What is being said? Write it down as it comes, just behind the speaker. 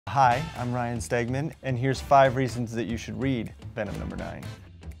Hi, I'm Ryan Stegman, and here's 5 reasons that you should read Venom #9.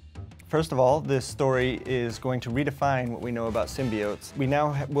 First of all, this story is going to redefine what we know about symbiotes. We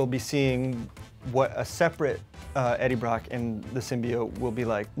now will be seeing what a separate Eddie Brock and the symbiote will be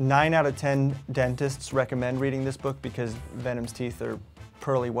like. 9 out of 10 dentists recommend reading this book because Venom's teeth are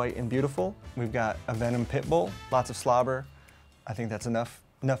pearly white and beautiful. We've got a Venom pit bull, lots of slobber. I think that's enough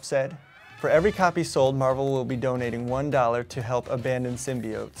said. For every copy sold, Marvel will be donating $1 to help abandoned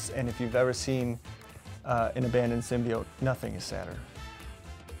symbiotes. And if you've ever seen an abandoned symbiote, nothing is sadder.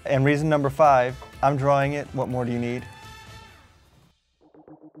 And reason number 5, I'm drawing it. What more do you need?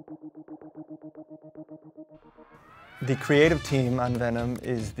 The creative team on Venom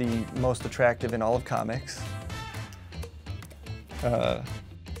is the most attractive in all of comics.